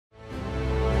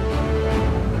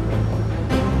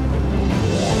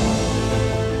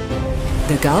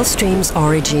Gulf Stream's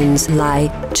origins lie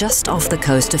just off the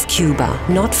coast of Cuba,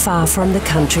 not far from the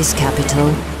country's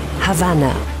capital, Havana.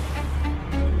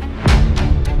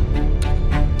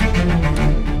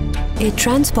 It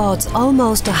transports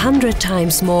almost 100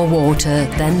 times more water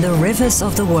than the rivers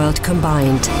of the world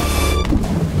combined.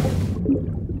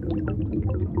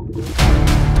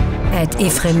 At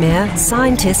Ifremer,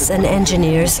 scientists and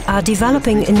engineers are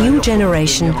developing a new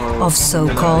generation of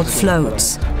so-called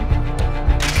floats.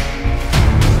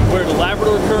 Where the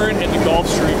Labrador Current and the Gulf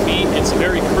Stream meet, it's a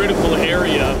very critical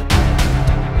area.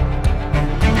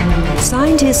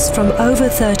 Scientists from over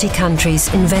 30 countries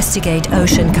investigate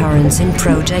ocean currents in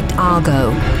Project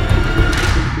Argo.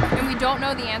 And we don't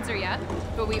know the answer yet,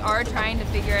 but we are trying to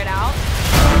figure it out.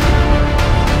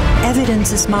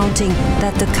 Evidence is mounting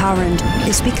that the current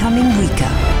is becoming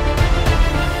weaker,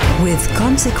 with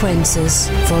consequences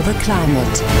for the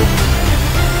climate.